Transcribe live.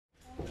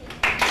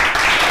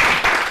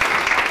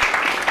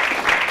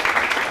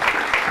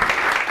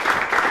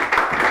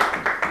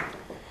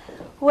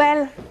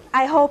Well,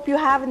 I hope you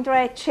haven't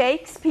read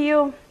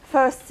Shakespeare.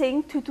 First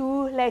thing to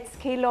do, let's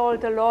kill all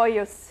the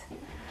lawyers.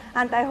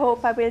 And I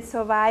hope I will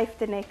survive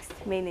the next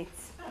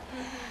minutes.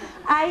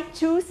 I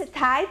choose a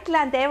title,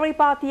 and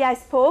everybody I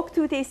spoke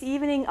to this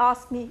evening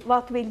asked me,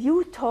 what will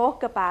you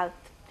talk about?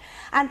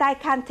 And I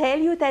can tell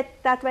you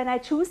that when I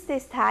choose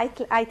this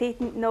title, I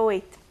didn't know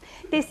it.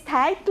 This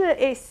title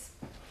is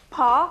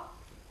Pa.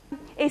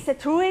 It's a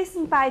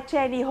truism by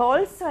Jenny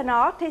Holzer, an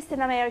artist,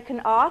 an American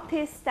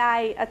artist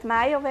I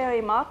admire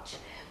very much.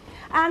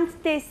 And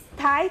this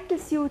title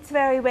suits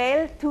very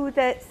well to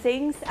the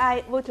things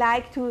I would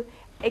like to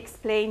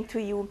explain to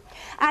you.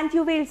 And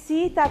you will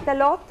see that a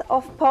lot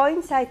of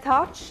points I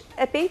touch,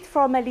 a bit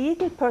from a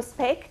legal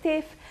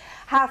perspective,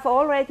 have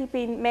already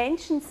been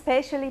mentioned,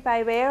 especially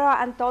by Vera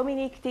and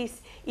Dominic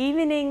this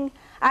evening.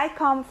 I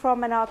come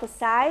from another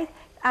side,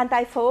 and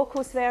I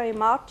focus very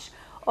much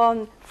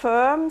on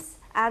firms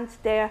and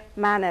their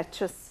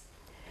managers.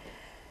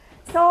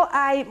 So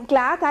I'm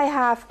glad I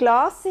have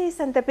glasses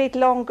and a bit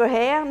longer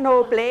hair,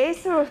 no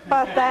blazer,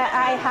 but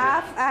I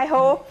have, I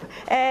hope,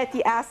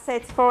 the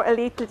assets for a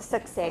little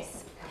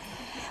success.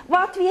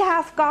 What we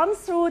have gone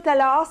through the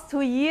last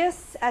 2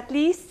 years, at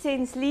least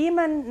since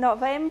Lehman,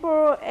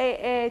 November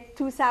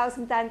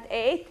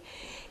 2008,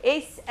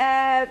 is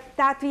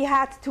that we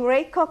had to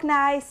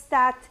recognize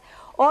that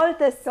all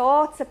the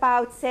thoughts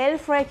about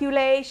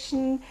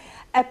self-regulation,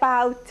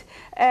 about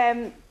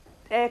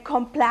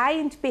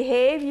compliant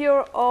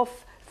behavior of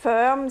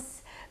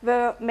firms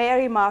were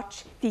very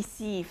much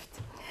deceived.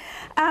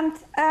 And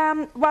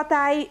what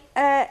I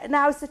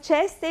now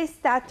suggest is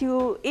that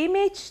you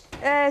image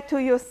to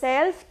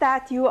yourself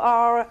that you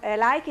are,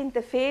 like in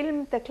the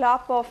film, The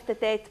Club of the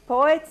Dead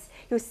Poets.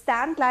 You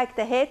stand like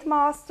the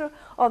headmaster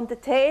on the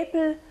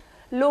table,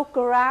 look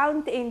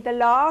around in the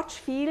large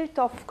field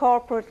of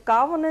corporate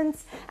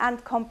governance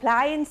and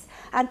compliance,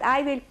 and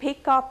I will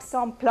pick up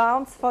some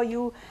plants for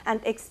you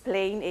and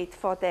explain it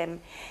for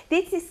them.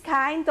 This is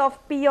kind of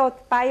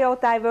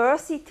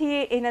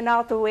biodiversity in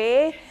another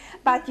way,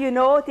 but you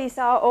know these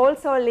are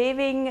also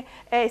living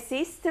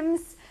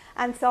systems,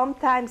 and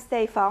sometimes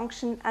they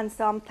function and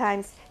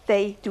sometimes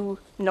they do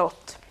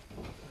not.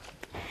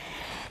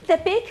 The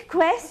big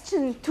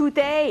question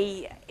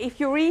today, if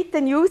you read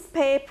the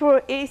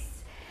newspaper, is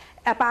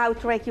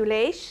about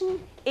regulation,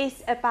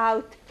 is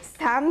about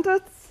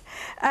standards,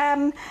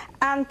 and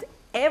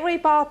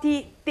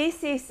everybody,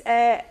 this is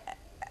an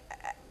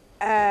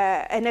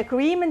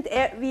agreement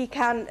we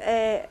can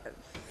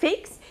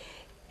fix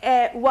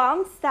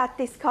once that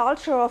this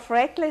culture of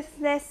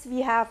recklessness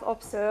we have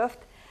observed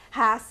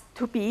has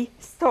to be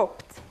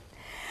stopped.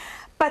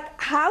 But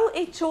how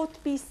it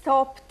should be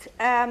stopped,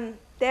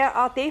 there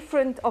are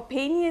different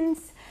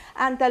opinions,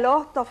 and a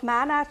lot of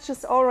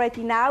managers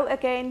already now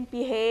again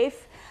behave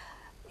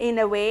in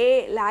a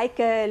way like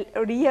a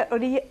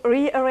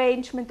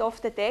rearrangement of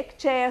the deck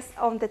chairs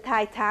on the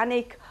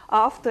Titanic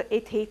after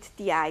it hit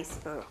the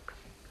iceberg.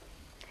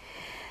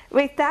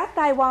 With that,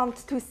 I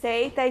want to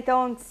say they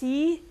don't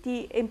see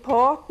the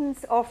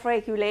importance of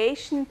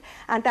regulation,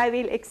 and I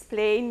will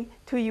explain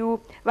to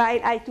you why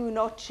I do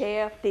not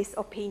share this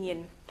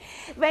opinion.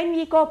 When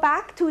we go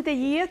back to the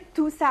year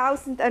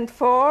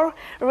 2004,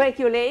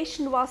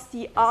 regulation was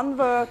the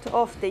unword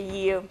of the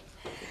year.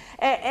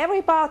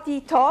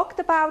 Everybody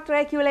talked about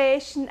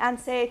regulation and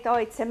said, oh,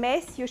 it's a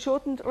mess, you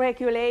shouldn't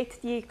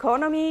regulate the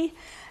economy,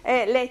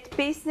 let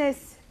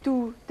business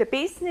do the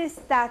business,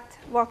 that's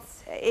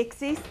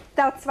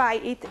why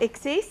it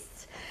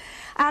exists.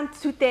 And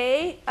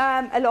today,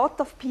 a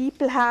lot of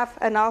people have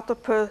another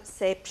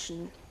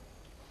perception.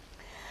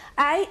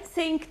 I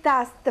think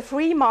that the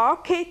free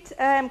market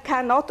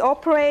cannot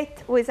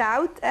operate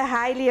without a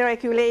highly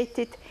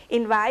regulated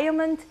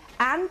environment,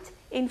 and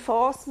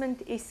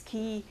enforcement is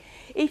key.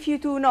 If you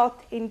do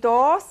not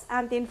endorse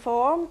and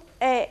enforce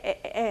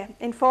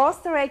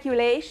the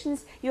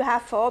regulations you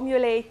have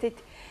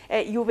formulated,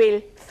 you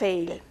will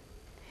fail.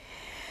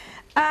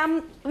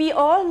 We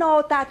all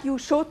know that you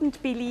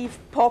shouldn't believe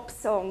pop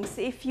songs.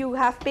 If you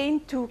have been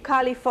to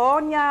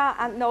California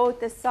and know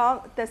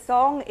the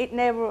song It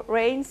Never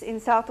Rains in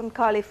Southern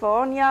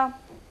California,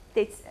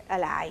 it's a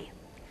lie.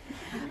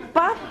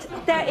 But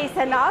there is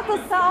another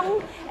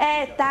song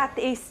that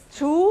is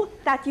true,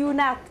 that you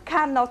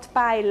cannot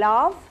buy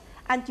love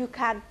and you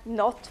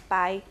cannot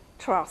buy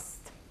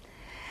trust.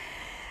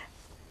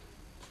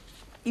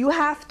 You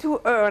have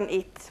to earn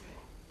it.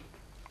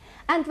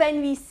 And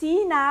when we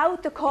see now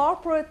the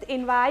corporate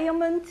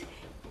environment,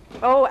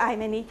 oh,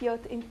 I'm an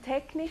idiot in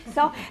technique,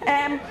 so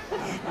then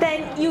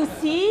you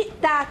see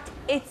that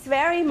it's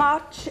very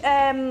much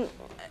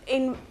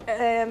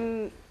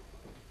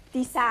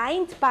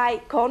designed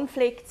by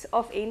conflicts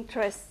of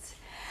interests.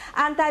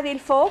 And I will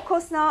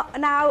focus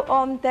now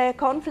on the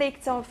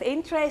conflicts of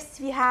interests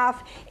we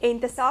have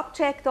in the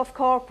subject of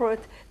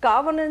corporate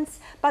governance,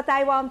 but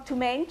I want to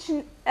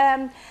mention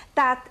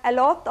that a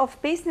lot of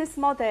business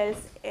models,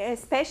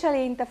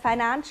 especially in the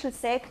financial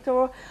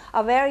sector,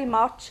 are very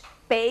much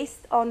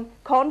based on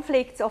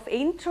conflicts of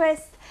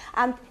interest,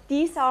 and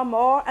these are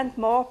more and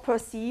more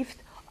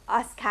perceived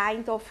as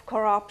kind of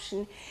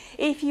corruption.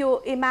 If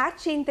you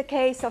imagine the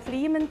case of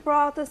Lehman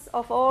Brothers,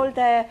 of all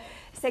the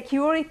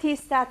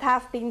securities that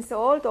have been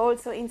sold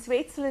also in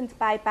Switzerland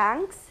by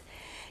banks,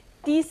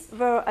 these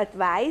were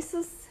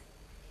advisors,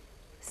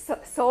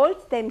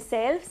 sold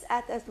themselves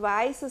as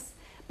advisors,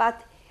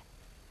 but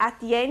at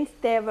the end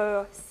there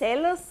were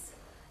sellers,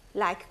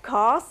 like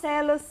car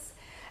sellers.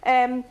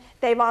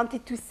 They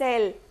wanted to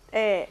sell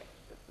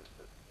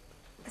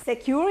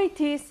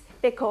securities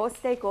because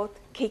they got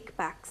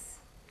kickbacks.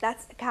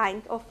 That's a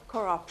kind of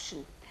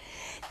corruption.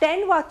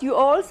 Then what you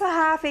also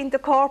have in the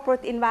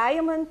corporate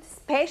environment,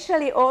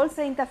 especially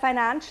also in the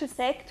financial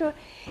sector,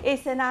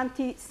 is an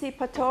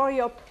anticipatory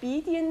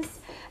obedience.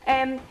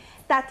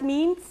 That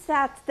means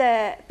that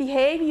the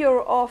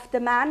behavior of the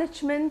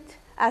management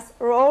as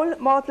role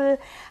model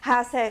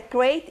has a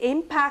great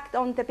impact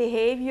on the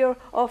behavior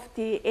of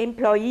the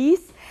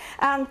employees.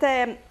 And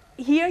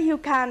here you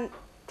can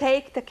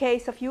take the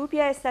case of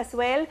UBS as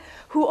well,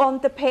 who on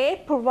the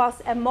paper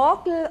was a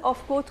model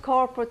of good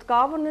corporate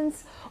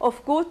governance,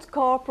 of good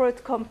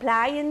corporate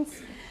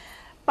compliance.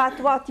 But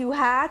what you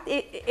had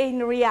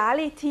in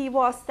reality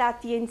was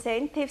that the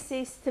incentive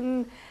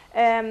system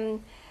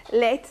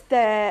let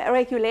the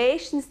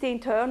regulations, the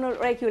internal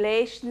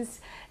regulations,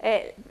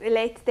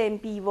 let them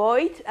be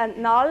void and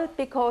null,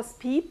 because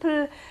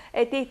people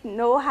didn't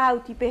know how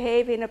to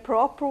behave in a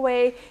proper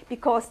way,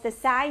 because the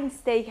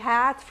signs they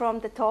had from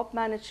the top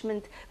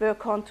management were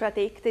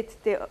contradicting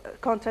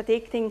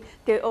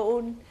their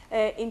own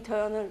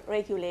internal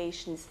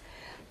regulations.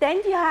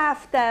 Then you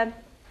have the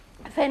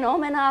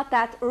phenomena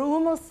that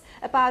rumors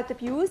about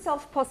abuse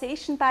of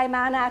position by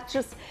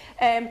managers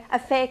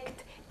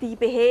affect the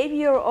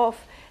behavior of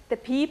the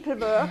people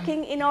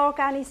working in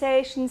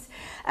organizations.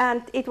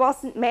 And it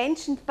wasn't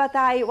mentioned, but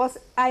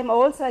I'm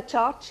also a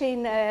judge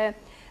in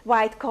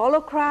white-collar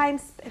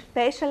crimes,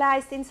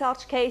 specialized in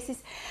such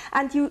cases.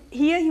 And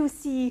here you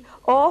see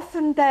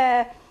often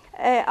the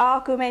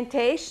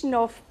argumentation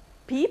of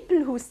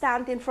people who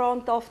stand in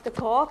front of the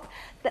court,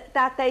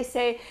 that they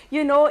say,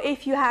 you know,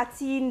 if you had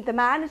seen the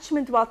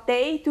management, what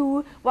they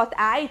do, what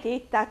I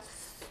did,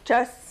 that's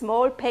just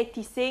small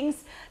petty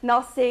things,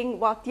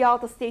 nothing what the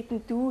others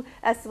didn't do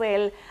as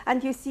well.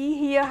 And you see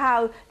here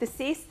how the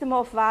system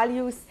of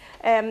values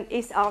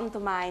is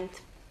undermined.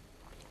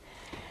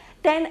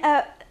 Then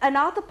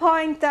another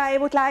point I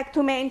would like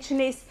to mention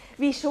is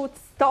we should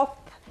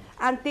stop,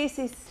 and this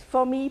is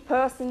for me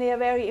personally a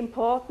very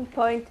important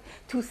point,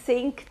 to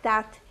think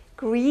that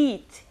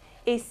greed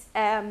is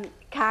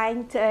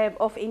kind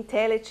of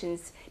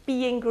intelligence.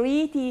 Being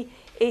greedy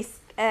is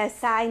a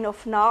sign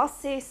of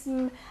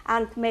narcissism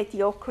and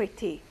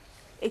mediocrity.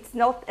 It's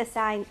not a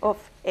sign of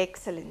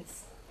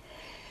excellence.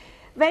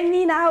 When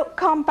we now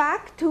come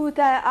back to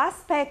the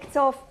aspects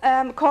of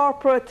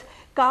corporate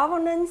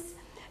governance,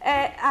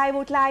 I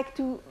would like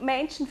to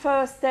mention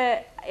first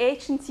the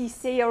agency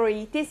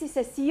theory. This is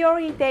a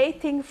theory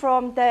dating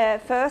from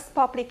the first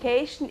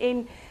publication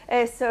in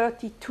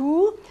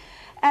 1932.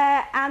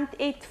 And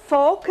it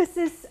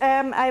focuses,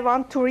 I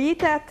want to read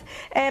that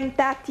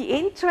the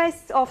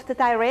interests of the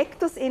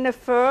directors in a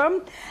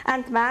firm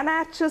and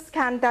managers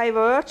can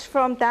diverge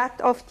from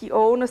that of the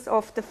owners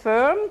of the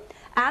firm,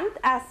 and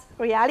as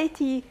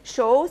reality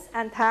shows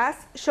and has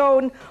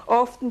shown,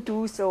 often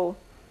do so.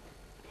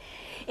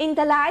 In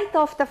the light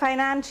of the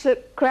financial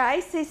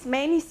crisis,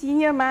 many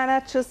senior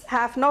managers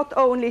have not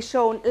only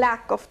shown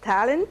lack of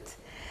talent,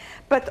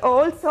 but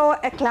also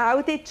a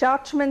clouded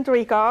judgment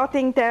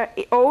regarding their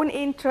own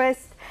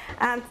interests,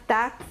 and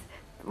that's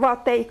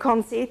what they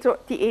consider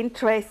the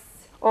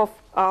interests of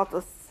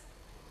others.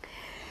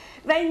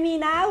 When we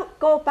now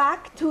go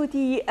back to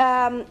the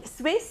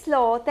Swiss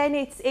law, then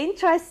it's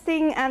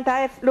interesting, and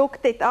I've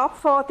looked it up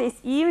for this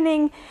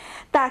evening,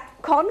 that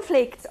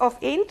conflicts of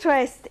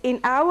interest in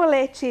our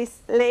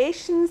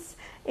legislations,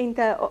 in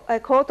the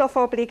Code of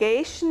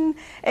Obligation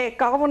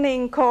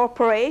governing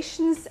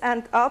corporations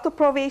and other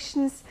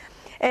provisions,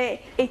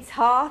 it's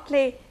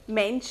hardly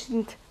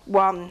mentioned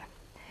one.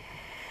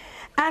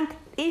 And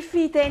if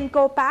we then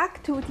go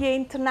back to the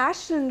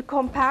international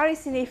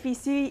comparison, if we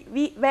see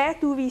where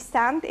do we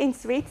stand in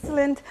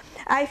Switzerland,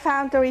 I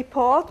found a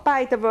report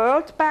by the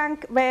World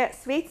Bank where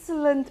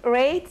Switzerland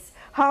rates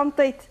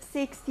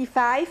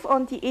 165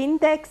 on the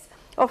index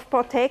of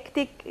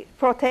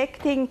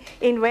protecting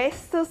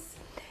investors.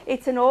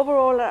 It's an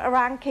overall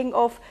ranking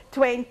of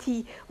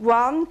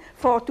 21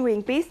 for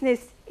doing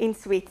business in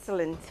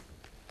Switzerland.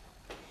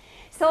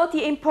 So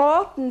the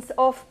importance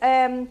of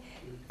the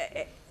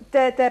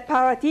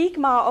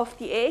paradigm of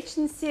the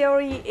agent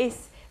theory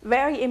is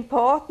very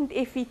important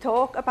if we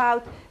talk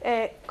about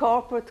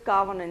corporate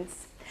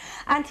governance.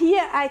 And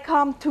here I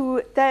come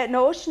to the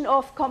notion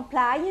of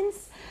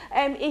compliance.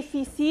 If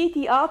we see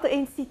the other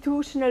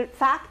institutional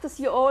factors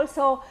you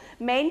also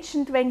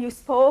mentioned when you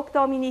spoke,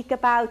 Dominique,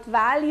 about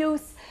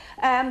values,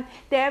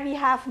 there we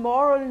have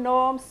moral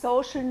norms,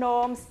 social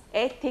norms,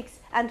 ethics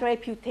and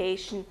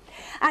reputation.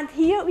 And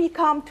here we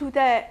come to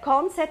the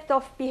concept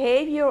of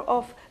behavior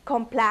of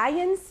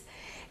compliance.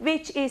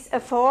 which is a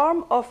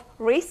form of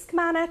risk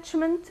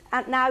management.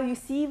 And now you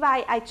see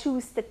why I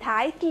choose the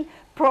title,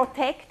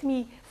 Protect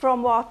Me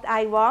from What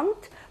I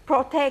Want,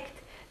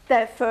 protect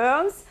the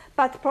firms,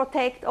 but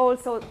protect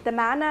also the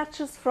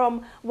managers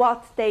from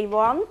what they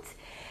want.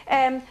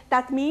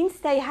 That means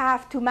they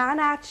have to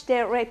manage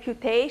their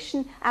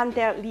reputation and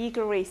their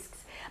legal risks.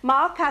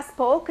 Mark has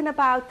spoken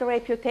about the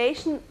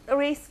reputation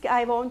risk.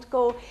 I won't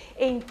go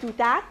into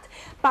that,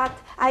 but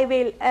I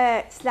will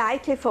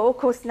slightly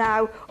focus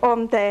now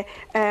on the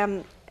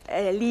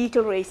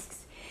legal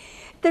risks.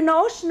 The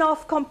notion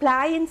of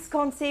compliance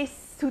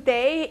consists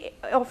today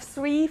of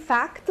 3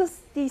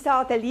 factors. These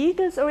are the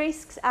legal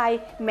risks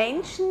I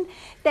mentioned.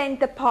 Then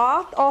the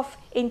part of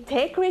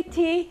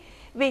integrity,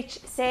 which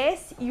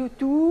says you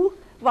do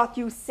what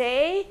you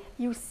say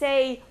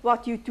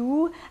what you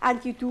do,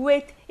 and you do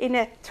it in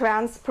a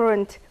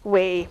transparent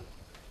way.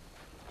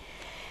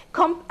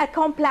 A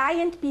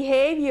compliant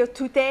behavior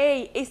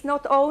today is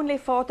not only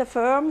for the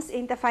firms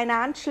in the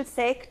financial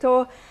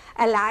sector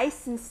a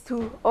license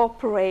to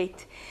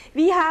operate.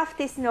 We have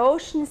this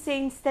notion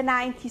since the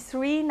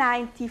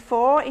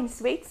 93-94 in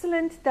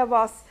Switzerland. There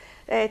was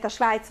der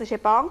Schweizerische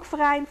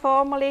Bankverein,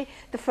 formerly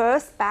the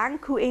first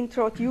bank who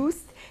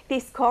introduced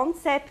this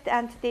concept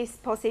and this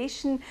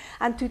position,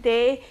 and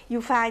today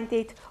you find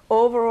it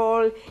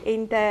overall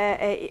in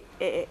the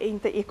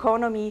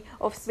economy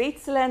of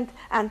Switzerland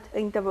and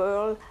in the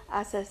world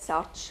as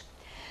such.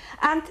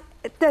 And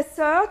the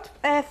third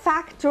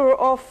factor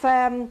of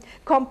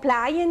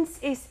compliance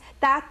is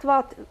that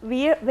what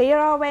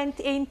Vera went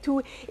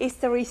into is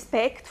the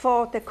respect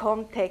for the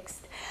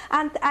context.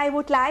 And I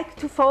would like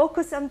to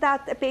focus on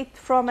that a bit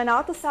from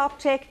another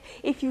subject.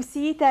 If you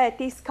see the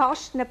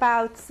discussion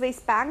about Swiss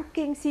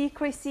banking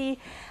secrecy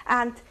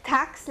and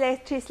tax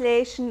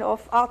legislation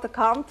of other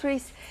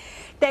countries,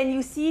 then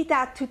you see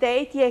that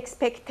today the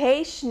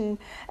expectation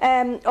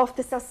of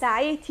the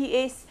society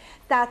is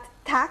that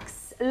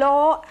tax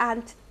law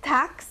and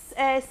tax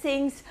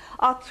things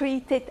are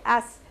treated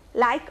as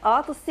like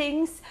other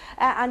things,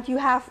 and you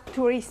have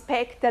to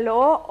respect the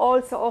law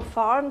also of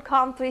foreign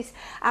countries.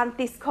 And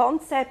this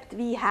concept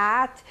we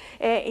had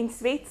in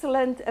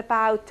Switzerland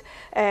about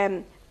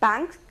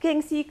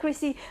banking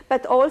secrecy,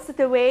 but also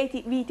the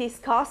way we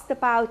discussed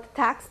about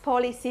tax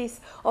policies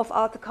of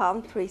other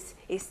countries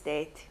is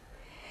dead.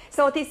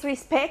 So this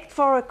respect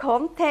for a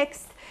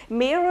context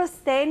mirrors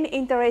then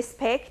in the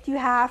respect you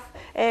have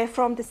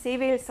from the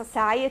civil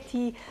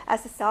society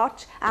as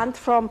such and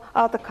from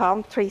other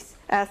countries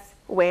as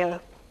well.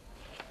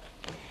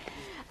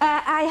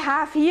 I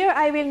have here,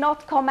 I will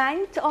not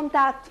comment on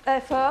that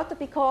further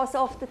because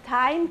of the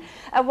time,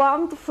 a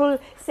wonderful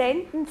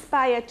sentence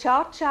by a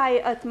judge I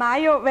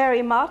admire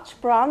very much,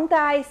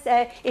 Brandeis,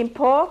 an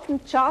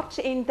important judge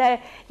in the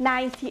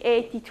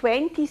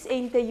 1980s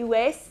in the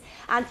US,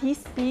 and he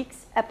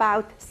speaks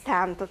about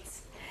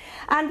standards.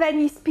 And when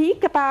we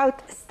speak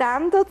about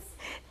standards,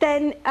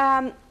 then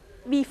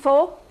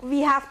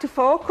we have to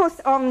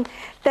focus on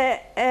the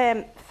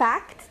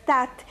fact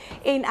that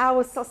in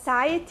our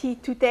society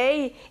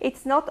today,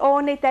 it's not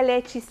only the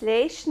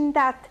legislation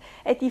that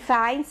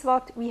defines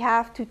what we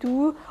have to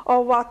do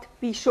or what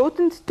we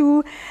shouldn't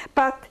do,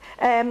 but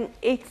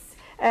it's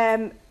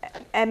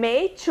a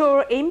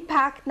major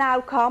impact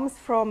now comes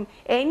from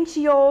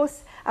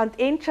NGOs and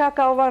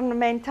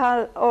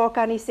intragovernmental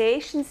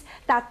organizations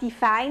that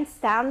define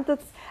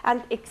standards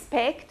and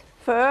expect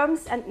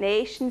firms and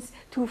nations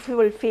to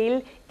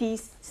fulfill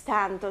these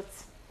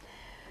standards.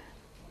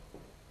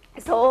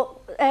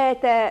 So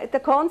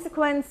the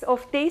consequence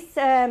of this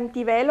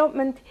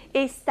development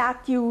is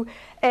that you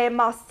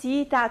must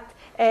see that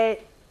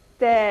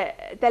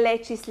the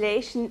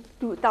legislation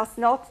does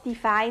not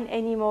define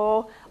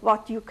anymore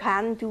what you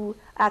can do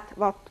and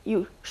what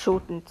you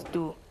shouldn't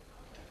do.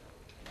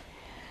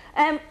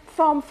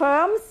 From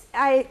firms,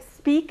 I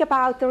speak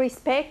about the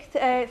respect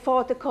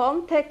for the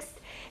context.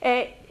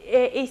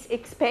 Is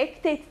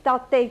expected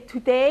that they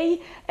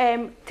today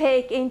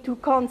take into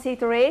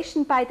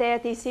consideration by their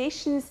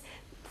decisions,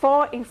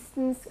 for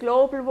instance,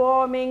 global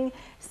warming,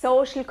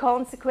 social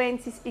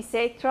consequences,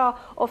 etc.,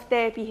 of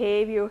their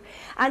behavior.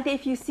 And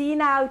if you see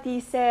now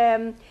these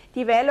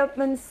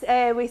developments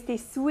with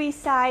these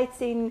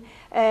suicides in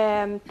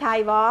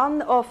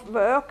Taiwan of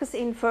workers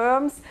in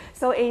firms,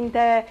 so in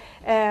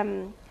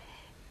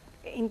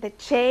the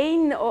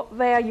chain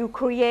where you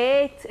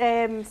create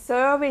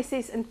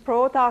services and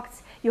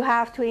products, you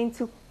have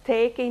to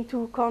take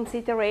into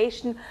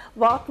consideration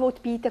what would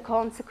be the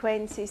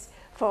consequences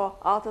for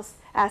others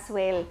as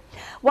well.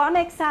 One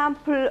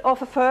example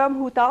of a firm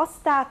who does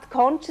that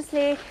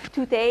consciously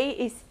today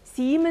is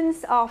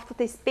Siemens. After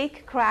this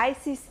big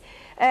crisis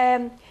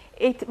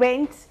it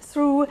went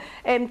through,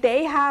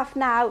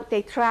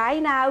 they try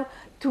now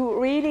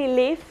to really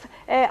live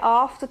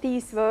after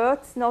these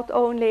words, not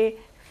only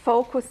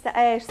focus,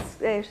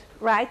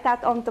 write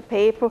that on the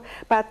paper,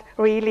 but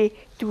really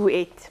do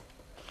it.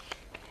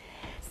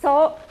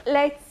 So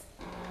let's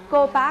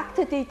go back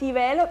to the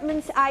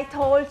developments I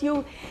told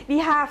you, we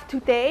have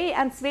today,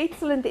 and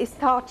Switzerland is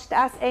touched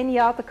as any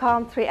other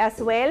country as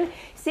well,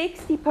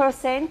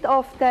 60%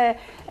 of the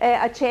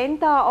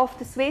agenda of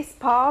the Swiss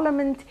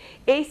Parliament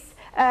is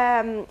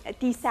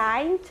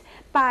designed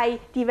by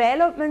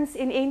developments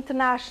in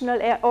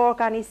international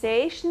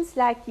organizations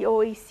like the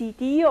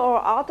OECD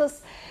or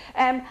others,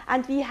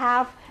 and we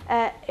have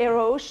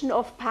erosion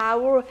of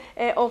power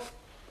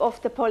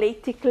of the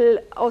political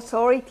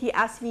authority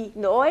as we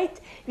know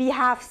it. We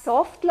have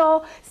soft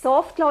law.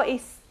 Soft law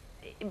is,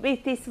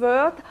 with this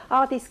word,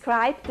 are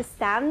described the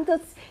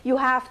standards you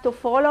have to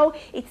follow.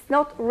 It's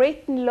not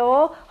written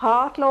law,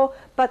 hard law,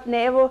 but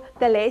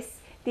nevertheless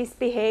this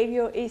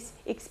behavior is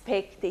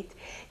expected.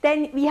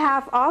 Then we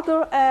have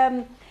other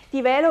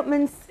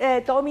developments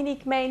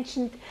Dominic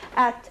mentioned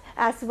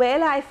as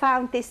well. I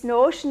found this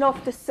notion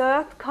of the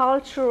third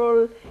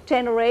cultural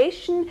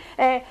generation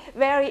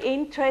very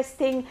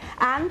interesting,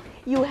 and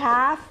you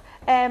have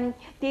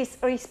this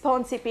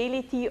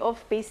responsibility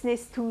of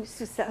business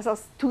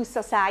to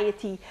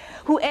society.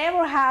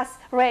 Whoever has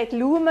read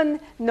Luhmann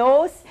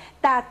knows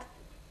that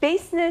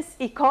business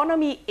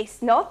economy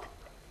is not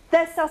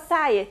the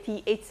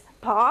society, it's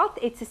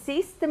a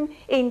system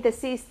in the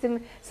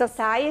system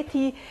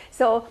society.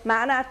 So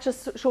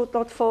managers should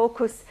not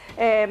focus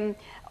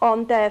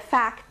on the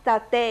fact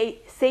that they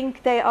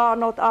think they are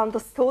not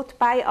understood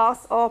by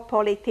us or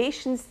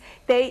politicians.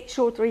 They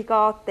should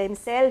regard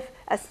themselves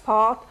as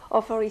part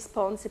of a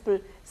responsible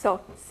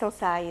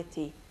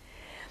society.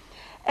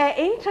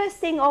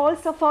 Interesting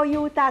also for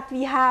you that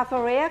we have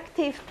a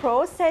reactive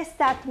process.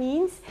 That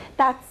means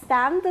that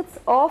standards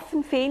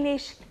often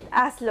finish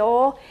as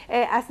law,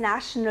 as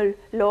national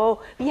law.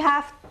 We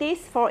have this,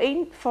 for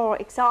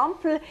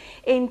example,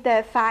 in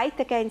the fight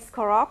against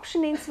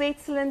corruption in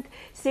Switzerland.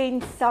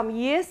 Since some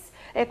years,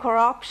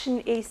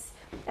 corruption is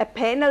a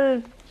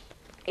penal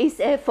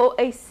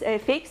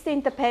fixed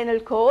in the penal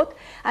code,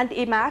 and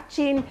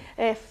imagine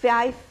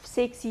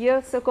 5-6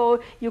 years ago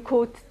you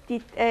could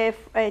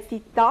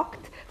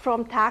deduct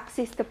from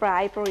taxes the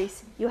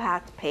briberies you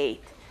had paid.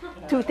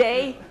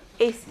 Today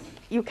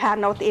you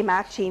cannot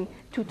imagine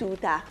to do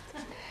that.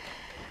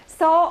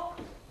 So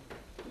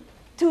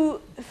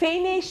to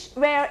finish,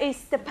 where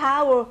is the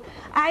power?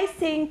 I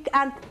think,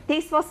 and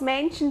this was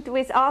mentioned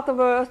with other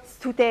words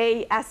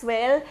today as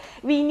well,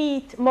 we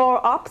need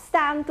more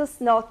upstanders,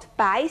 not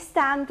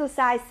bystanders.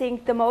 I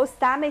think the most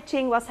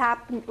damaging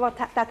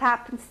that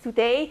happens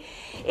today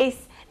is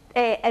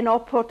an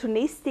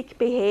opportunistic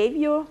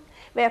behavior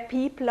where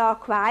people are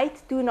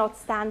quiet, do not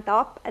stand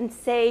up and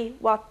say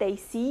what they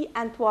see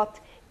and what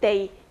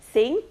they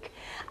think.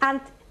 And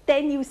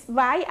then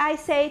why I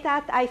say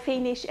that, I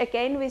finish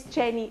again with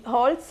Jenny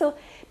Holzer.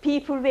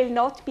 People will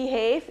not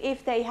behave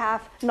if they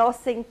have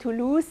nothing to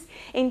lose.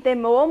 In the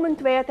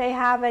moment where they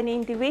have an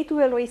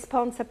individual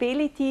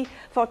responsibility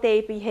for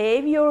their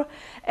behavior,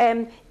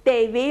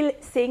 they will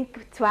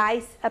think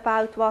twice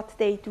about what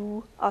they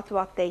do or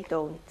what they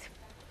don't.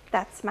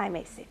 That's my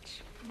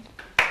message.